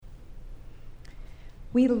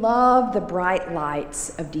We love the bright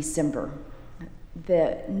lights of December.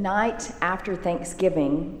 The night after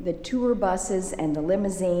Thanksgiving, the tour buses and the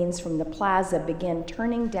limousines from the plaza begin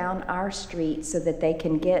turning down our street so that they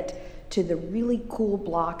can get to the really cool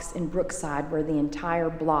blocks in Brookside where the entire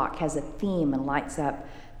block has a theme and lights up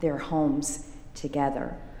their homes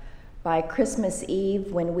together. By Christmas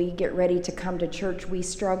Eve, when we get ready to come to church, we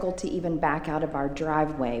struggle to even back out of our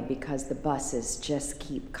driveway because the buses just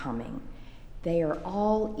keep coming. They are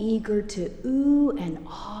all eager to ooh and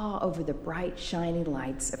ah over the bright, shiny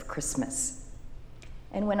lights of Christmas.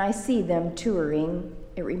 And when I see them touring,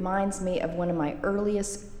 it reminds me of one of my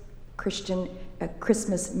earliest Christian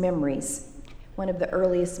Christmas memories, one of the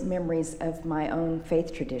earliest memories of my own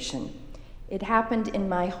faith tradition. It happened in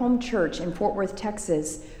my home church in Fort Worth,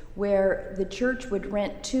 Texas, where the church would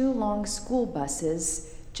rent 2 long school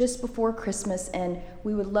buses just before Christmas, and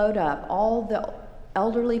we would load up all the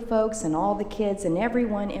elderly folks and all the kids and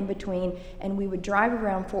everyone in between, and we would drive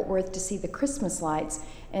around Fort Worth to see the Christmas lights.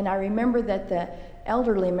 And I remember that the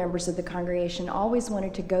elderly members of the congregation always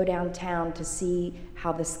wanted to go downtown to see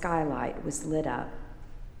how the skylight was lit up,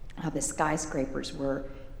 how the skyscrapers were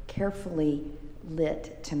carefully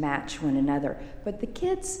lit to match one another. But the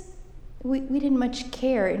kids, we didn't much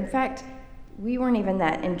care. In fact, we weren't even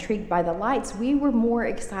that intrigued by the lights. We were more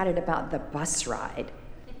excited about the bus ride.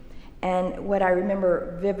 And what I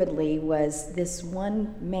remember vividly was this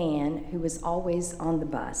one man who was always on the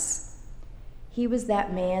bus. He was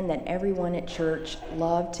that man that everyone at church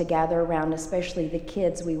loved to gather around, especially the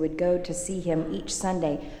kids. We would go to see him each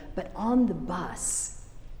Sunday. But on the bus,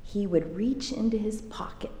 he would reach into his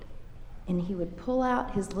pocket and he would pull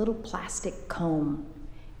out his little plastic comb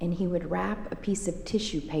and he would wrap a piece of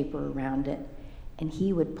tissue paper around it and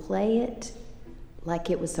he would play it like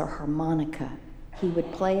it was a harmonica. He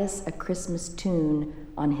would play us a Christmas tune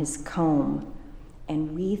on his comb,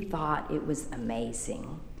 and we thought it was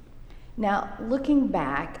amazing. Now, looking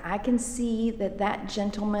back, I can see that that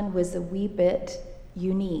gentleman was a wee bit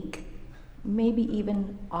unique, maybe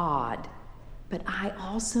even odd, but I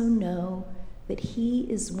also know that he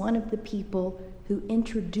is one of the people who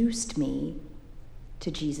introduced me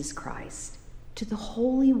to Jesus Christ, to the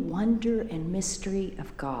holy wonder and mystery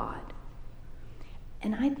of God.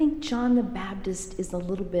 And I think John the Baptist is a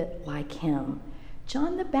little bit like him.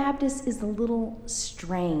 John the Baptist is a little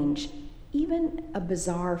strange, even a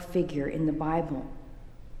bizarre figure in the Bible.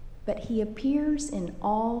 But he appears in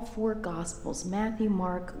all 4 Gospels, Matthew,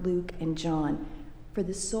 Mark, Luke, and John, for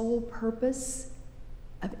the sole purpose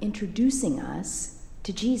of introducing us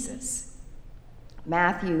to Jesus.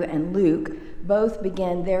 Matthew and Luke both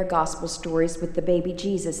begin their gospel stories with the baby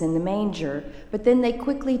Jesus in the manger, but then they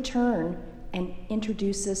quickly turn and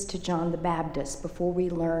introduce us to John the Baptist before we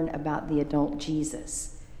learn about the adult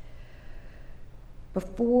Jesus.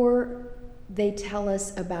 Before they tell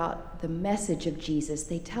us about the message of Jesus,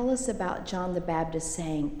 they tell us about John the Baptist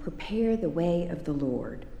saying, "Prepare the way of the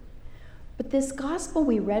Lord." But this gospel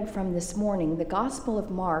we read from this morning, the Gospel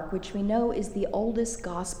of Mark, which we know is the oldest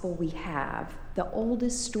gospel we have, the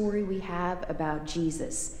oldest story we have about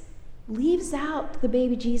Jesus, leaves out the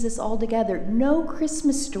baby Jesus altogether. No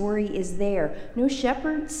Christmas story is there. No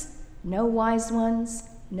shepherds, no wise ones,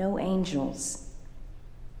 no angels.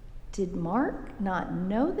 Did Mark not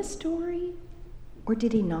know the story, or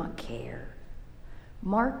did he not care?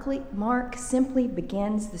 Mark simply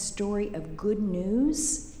begins the story of good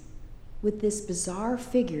news with this bizarre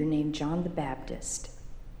figure named John the Baptist.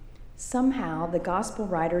 Somehow, the gospel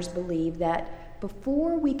writers believe that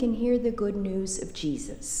before we can hear the good news of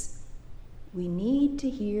Jesus, we need to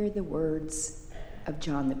hear the words of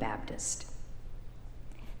John the Baptist.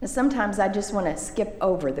 Now, sometimes I just want to skip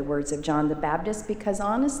over the words of John the Baptist because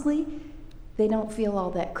honestly, they don't feel all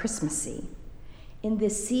that Christmassy. In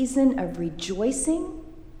this season of rejoicing,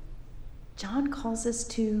 John calls us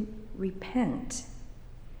to repent.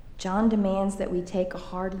 John demands that we take a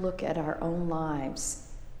hard look at our own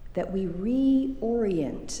lives, that we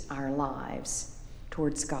reorient our lives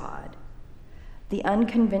towards God. The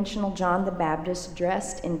unconventional John the Baptist,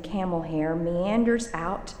 dressed in camel hair, meanders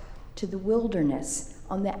out to the wilderness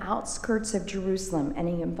on the outskirts of Jerusalem, and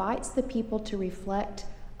he invites the people to reflect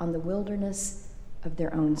on the wilderness of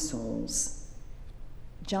their own souls.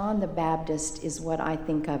 John the Baptist is what I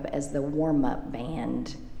think of as the warm-up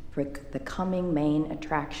band for the coming main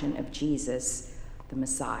attraction of Jesus, the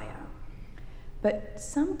Messiah. But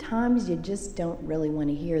sometimes you just don't really want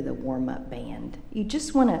to hear the warm-up band. You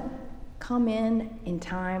just want to come in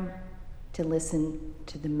time to listen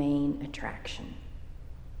to the main attraction.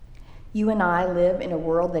 You and I live in a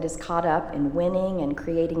world that is caught up in winning and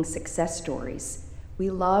creating success stories. We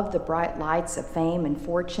love the bright lights of fame and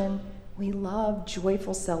fortune. We love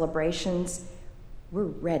joyful celebrations. We're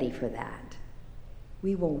ready for that.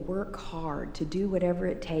 We will work hard to do whatever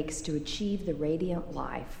it takes to achieve the radiant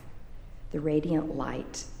life, the radiant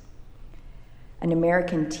light. An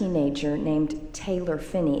American teenager named Taylor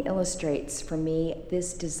Finney illustrates for me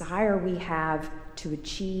this desire we have to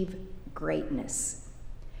achieve greatness.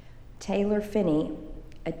 Taylor Finney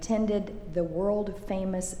attended the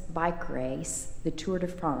world-famous bike race, the Tour de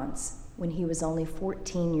France, when he was only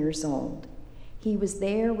 14 years old. He was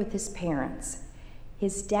there with his parents.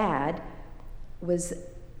 His dad was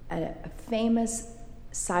a famous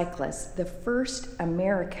cyclist, the first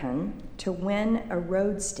American to win a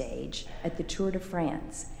road stage at the Tour de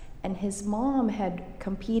France. And his mom had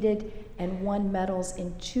competed and won medals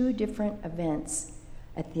in 2 different events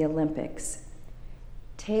at the Olympics.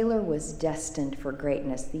 Taylor was destined for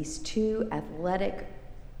greatness, these 2 athletic,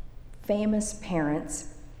 famous parents.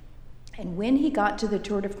 And when he got to the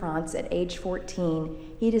Tour de France at age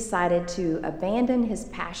 14, he decided to abandon his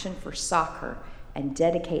passion for soccer and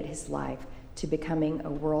dedicate his life to becoming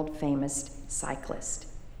a world-famous cyclist.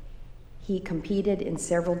 He competed in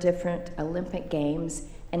several different Olympic Games,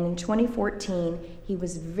 and in 2014, he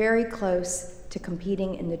was very close to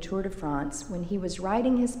competing in the Tour de France when he was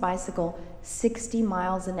riding his bicycle 60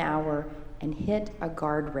 miles an hour and hit a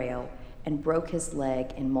guardrail and broke his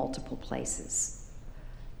leg in multiple places.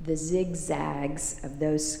 The zigzags of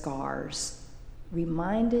those scars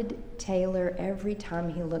reminded Taylor every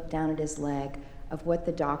time he looked down at his leg of what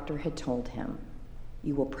the doctor had told him: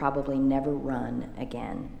 you will probably never run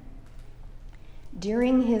again.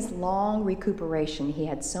 During his long recuperation, he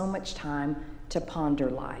had so much time to ponder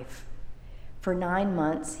life. For 9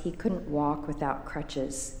 months, he couldn't walk without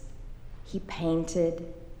crutches. He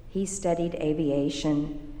painted, he studied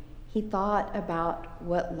aviation, he thought about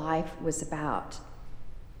what life was about.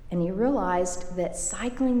 And he realized that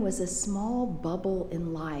cycling was a small bubble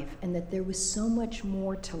in life and that there was so much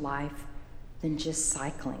more to life than just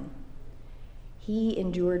cycling. He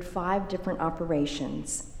endured 5 different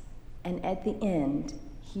operations, and at the end,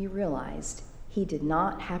 he realized he did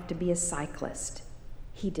not have to be a cyclist.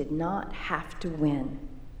 He did not have to win.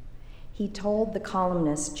 He told the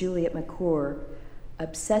columnist Juliet McClure,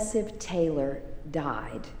 "Obsessive Taylor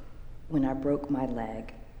died when I broke my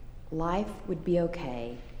leg. Life would be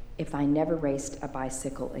okay if I never raced a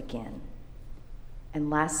bicycle again." And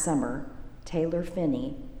last summer, Taylor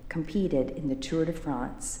Finney competed in the Tour de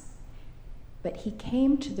France. But he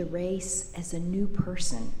came to the race as a new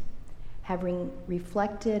person, having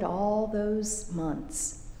reflected all those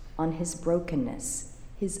months on his brokenness,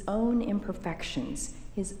 his own imperfections,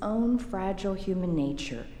 his own fragile human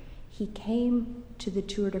nature. He came to the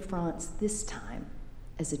Tour de France this time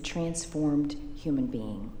as a transformed human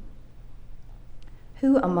being.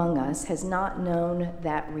 Who among us has not known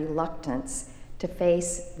that reluctance to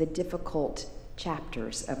face the difficult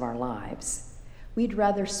chapters of our lives? We'd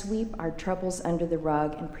rather sweep our troubles under the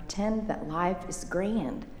rug and pretend that life is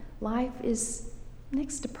grand. Life is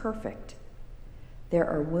next to perfect. There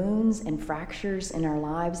are wounds and fractures in our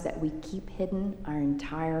lives that we keep hidden our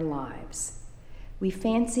entire lives. We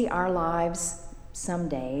fancy our lives some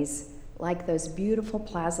days like those beautiful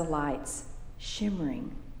plaza lights,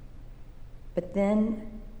 shimmering. But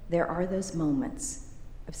then there are those moments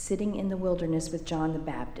of sitting in the wilderness with John the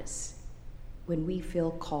Baptist when we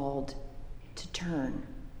feel called to turn,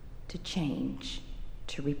 to change,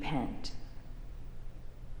 to repent.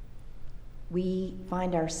 We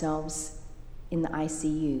find ourselves in the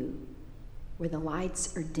ICU where the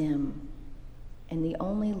lights are dim and the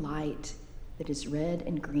only light that is red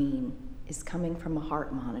and green is coming from a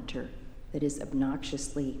heart monitor that is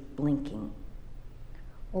obnoxiously blinking.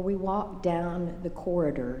 Or we walk down the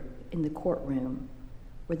corridor in the courtroom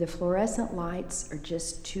where the fluorescent lights are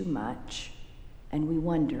just too much and we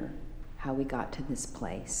wonder how we got to this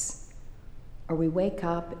place. Or we wake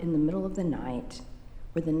up in the middle of the night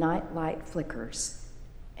where the night light flickers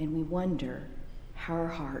and we wonder how our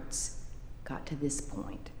hearts got to this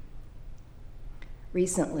point.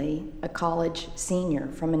 Recently, a college senior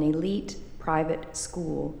from an elite private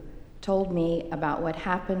school told me about what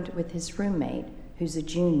happened with his roommate, who's a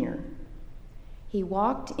junior. He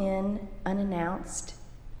walked in unannounced,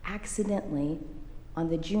 accidentally, on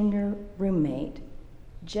the junior roommate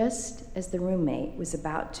just as the roommate was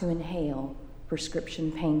about to inhale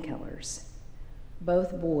prescription painkillers.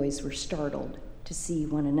 Both boys were startled to see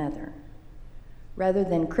one another. Rather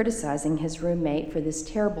than criticizing his roommate for this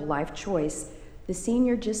terrible life choice, the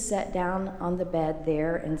senior just sat down on the bed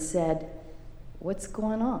there and said, "What's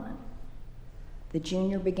going on?" The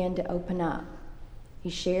junior began to open up. He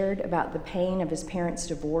shared about the pain of his parents'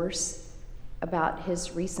 divorce, about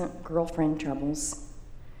his recent girlfriend troubles.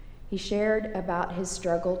 He shared about his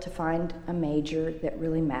struggle to find a major that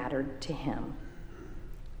really mattered to him.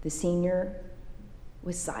 The senior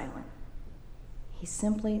was silent. He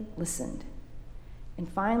simply listened. And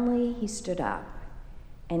finally, he stood up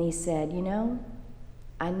and he said, "You know,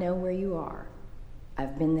 I know where you are.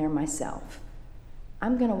 I've been there myself.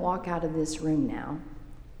 I'm going to walk out of this room now,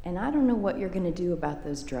 and I don't know what you're going to do about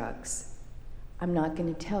those drugs. I'm not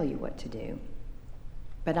going to tell you what to do.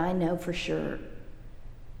 But I know for sure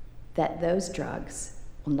that those drugs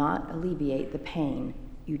will not alleviate the pain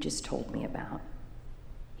you just told me about."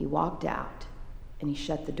 He walked out and he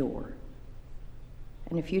shut the door.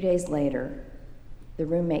 And a few days later, the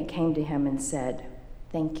roommate came to him and said,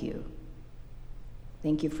 "Thank you.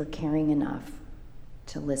 Thank you for caring enough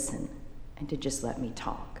to listen and to just let me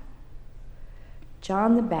talk."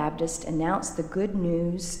 John the Baptist announced the good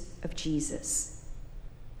news of Jesus.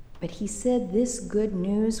 But he said this good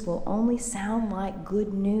news will only sound like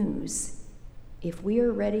good news if we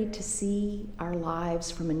are ready to see our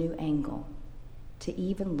lives from a new angle, to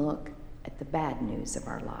even look at the bad news of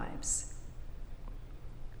our lives.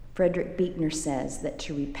 Frederick Buechner says that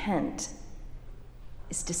to repent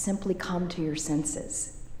is to simply come to your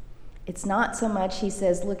senses. It's not so much, he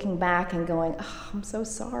says, looking back and going, "Oh, I'm so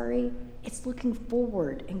sorry." It's looking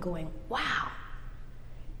forward and going, "Wow."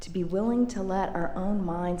 To be willing to let our own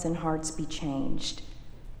minds and hearts be changed,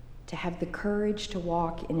 to have the courage to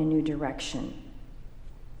walk in a new direction.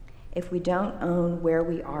 If we don't own where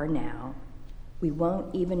we are now, we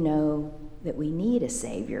won't even know that we need a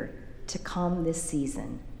Savior to come this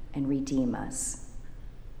season and redeem us.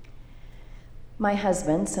 My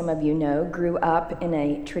husband, some of you know, grew up in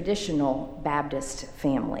a traditional Baptist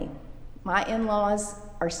family. My in-laws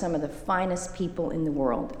are some of the finest people in the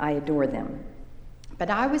world. I adore them. But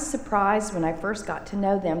I was surprised when I first got to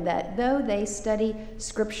know them that though they study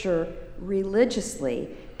Scripture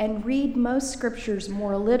religiously and read most Scriptures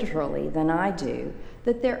more literally than I do,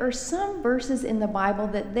 that there are some verses in the Bible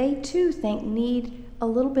that they too think need a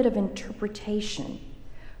little bit of interpretation.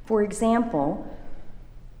 For example,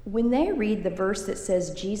 when they read the verse that says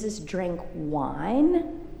Jesus drank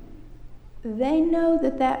wine, they know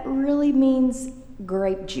that that really means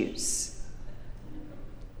grape juice.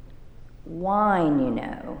 Wine, you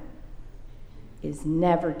know, is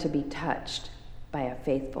never to be touched by a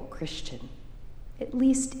faithful Christian, at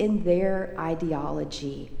least in their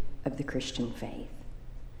ideology of the Christian faith.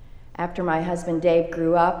 After my husband Dave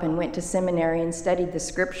grew up and went to seminary and studied the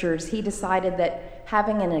Scriptures, he decided that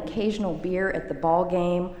having an occasional beer at the ball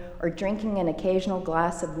game or drinking an occasional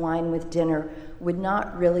glass of wine with dinner would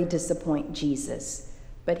not really disappoint Jesus,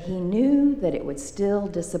 but he knew that it would still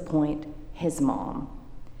disappoint his mom.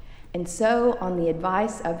 And so, on the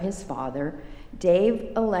advice of his father,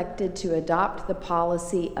 Dave elected to adopt the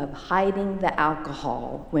policy of hiding the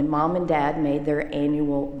alcohol when mom and dad made their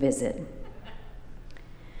annual visit.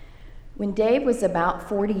 When Dave was about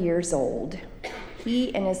 40 years old,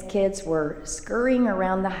 he and his kids were scurrying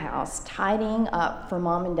around the house, tidying up for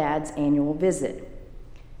mom and dad's annual visit.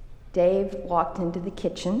 Dave walked into the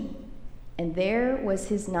kitchen, and there was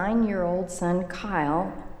his 9-year-old son,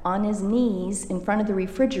 Kyle, on his knees in front of the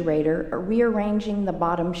refrigerator, rearranging the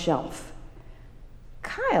bottom shelf.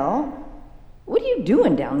 "Kyle, what are you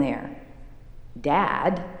doing down there?"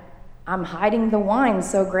 "Dad, I'm hiding the wine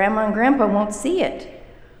so Grandma and Grandpa won't see it."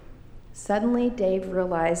 Suddenly, Dave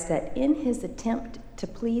realized that in his attempt to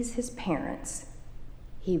please his parents,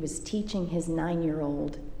 he was teaching his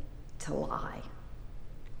 9-year-old to lie,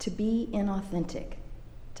 to be inauthentic,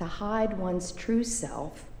 to hide one's true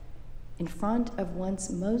self in front of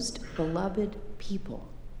one's most beloved people.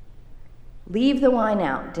 "Leave the wine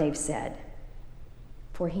out," Dave said,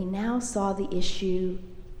 for he now saw the issue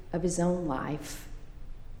of his own life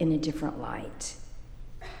in a different light,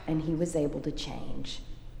 and he was able to change,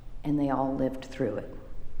 and they all lived through it.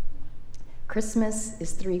 Christmas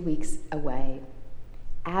is 3 weeks away.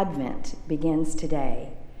 Advent begins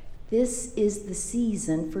today. This is the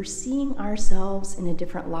season for seeing ourselves in a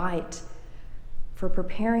different light, for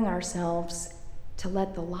preparing ourselves to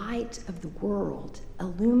let the light of the world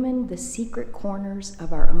illumine the secret corners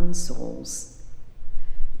of our own souls.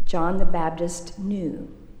 John the Baptist knew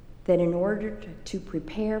that in order to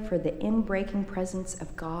prepare for the inbreaking presence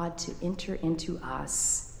of God to enter into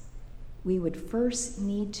us, we would first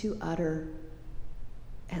need to utter,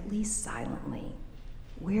 at least silently,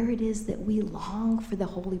 where it is that we long for the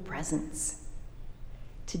holy presence.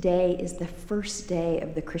 Today is the first day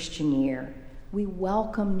of the Christian year. We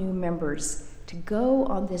welcome new members to go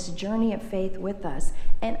on this journey of faith with us.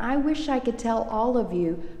 And I wish I could tell all of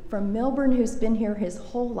you, from Milburn, who's been here his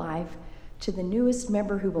whole life, to the newest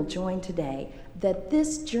member who will join today, that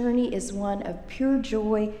this journey is one of pure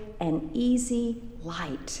joy and easy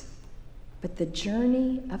light. But the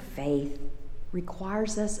journey of faith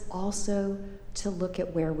requires us also to look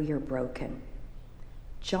at where we are broken.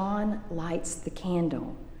 John lights the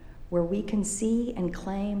candle where we can see and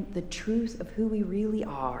claim the truth of who we really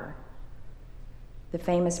are. The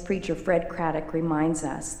famous preacher Fred Craddock reminds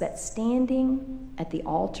us that standing at the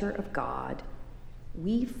altar of God,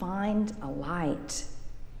 we find a light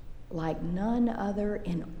like none other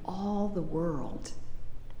in all the world.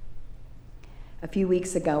 A few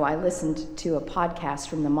weeks ago, I listened to a podcast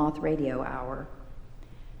from the Moth Radio Hour.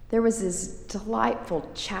 There was this delightful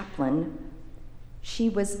chaplain. She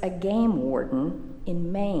was a game warden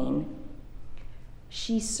in Maine.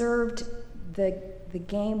 She served the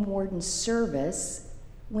game warden service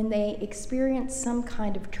when they experienced some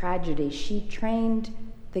kind of tragedy. She trained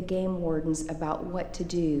the game wardens about what to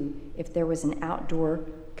do if there was an outdoor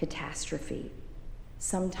catastrophe.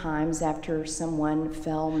 Sometimes after someone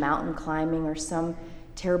fell mountain climbing or some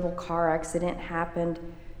terrible car accident happened,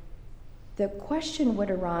 the question would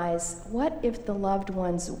arise, what if the loved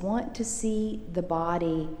ones want to see the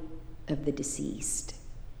body of the deceased?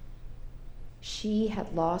 She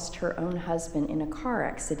had lost her own husband in a car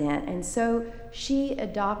accident, and so she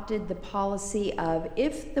adopted the policy of,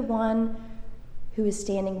 if the one who is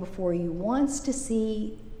standing before you wants to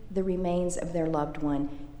see the remains of their loved one,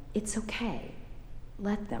 it's okay.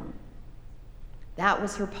 Let them. That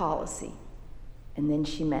was her policy. And then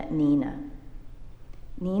she met Nina.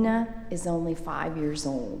 Nina is only 5 years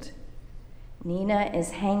old. Nina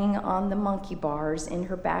is hanging on the monkey bars in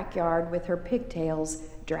her backyard with her pigtails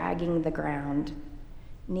dragging the ground.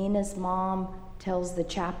 Nina's mom tells the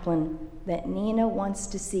chaplain that Nina wants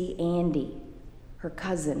to see Andy, her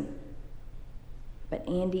cousin. But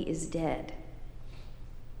Andy is dead.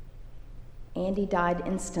 Andy died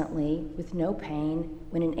instantly with no pain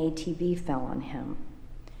when an ATV fell on him.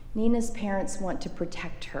 Nina's parents want to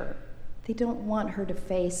protect her. They don't want her to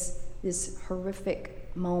face this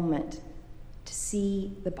horrific moment, to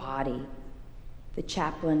see the body. The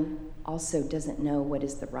chaplain also doesn't know what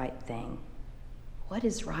is the right thing. What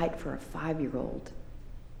is right for a 5-year-old?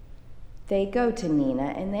 They go to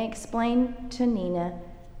Nina and they explain to Nina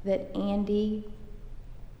that Andy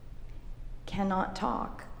cannot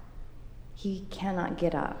talk. He cannot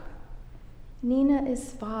get up. Nina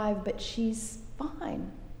is 5, but she's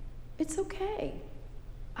fine. It's okay.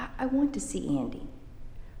 I want to see Andy.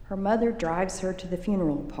 Her mother drives her to the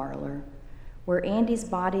funeral parlor, where Andy's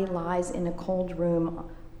body lies in a cold room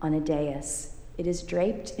on a dais. It is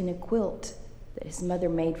draped in a quilt that his mother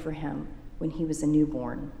made for him when he was a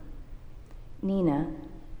newborn. Nina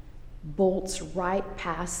bolts right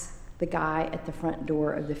past the guy at the front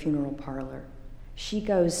door of the funeral parlor. She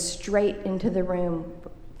goes straight into the room,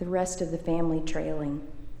 the rest of the family trailing.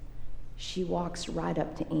 She walks right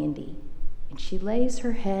up to Andy, and she lays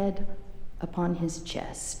her head upon his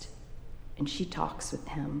chest, and she talks with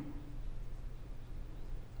him.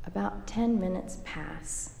 About 10 minutes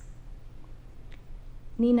pass.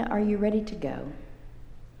 Nina, are you ready to go?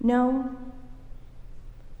 No.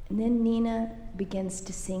 And then Nina begins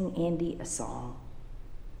to sing Andy a song.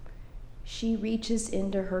 She reaches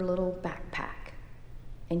into her little backpack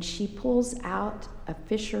and she pulls out a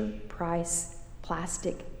Fisher-Price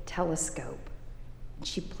plastic telescope. And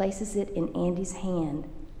she places it in Andy's hand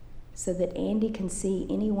so that Andy can see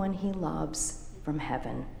anyone he loves from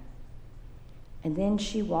heaven. And then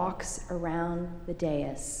she walks around the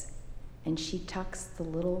dais and she tucks the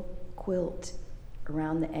little quilt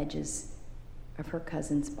around the edges of her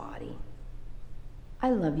cousin's body.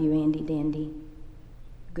 I love you, Andy Dandy.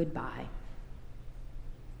 Goodbye.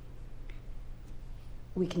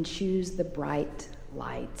 We can choose the bright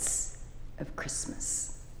lights of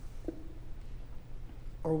Christmas,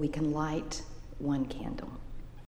 or we can light one candle.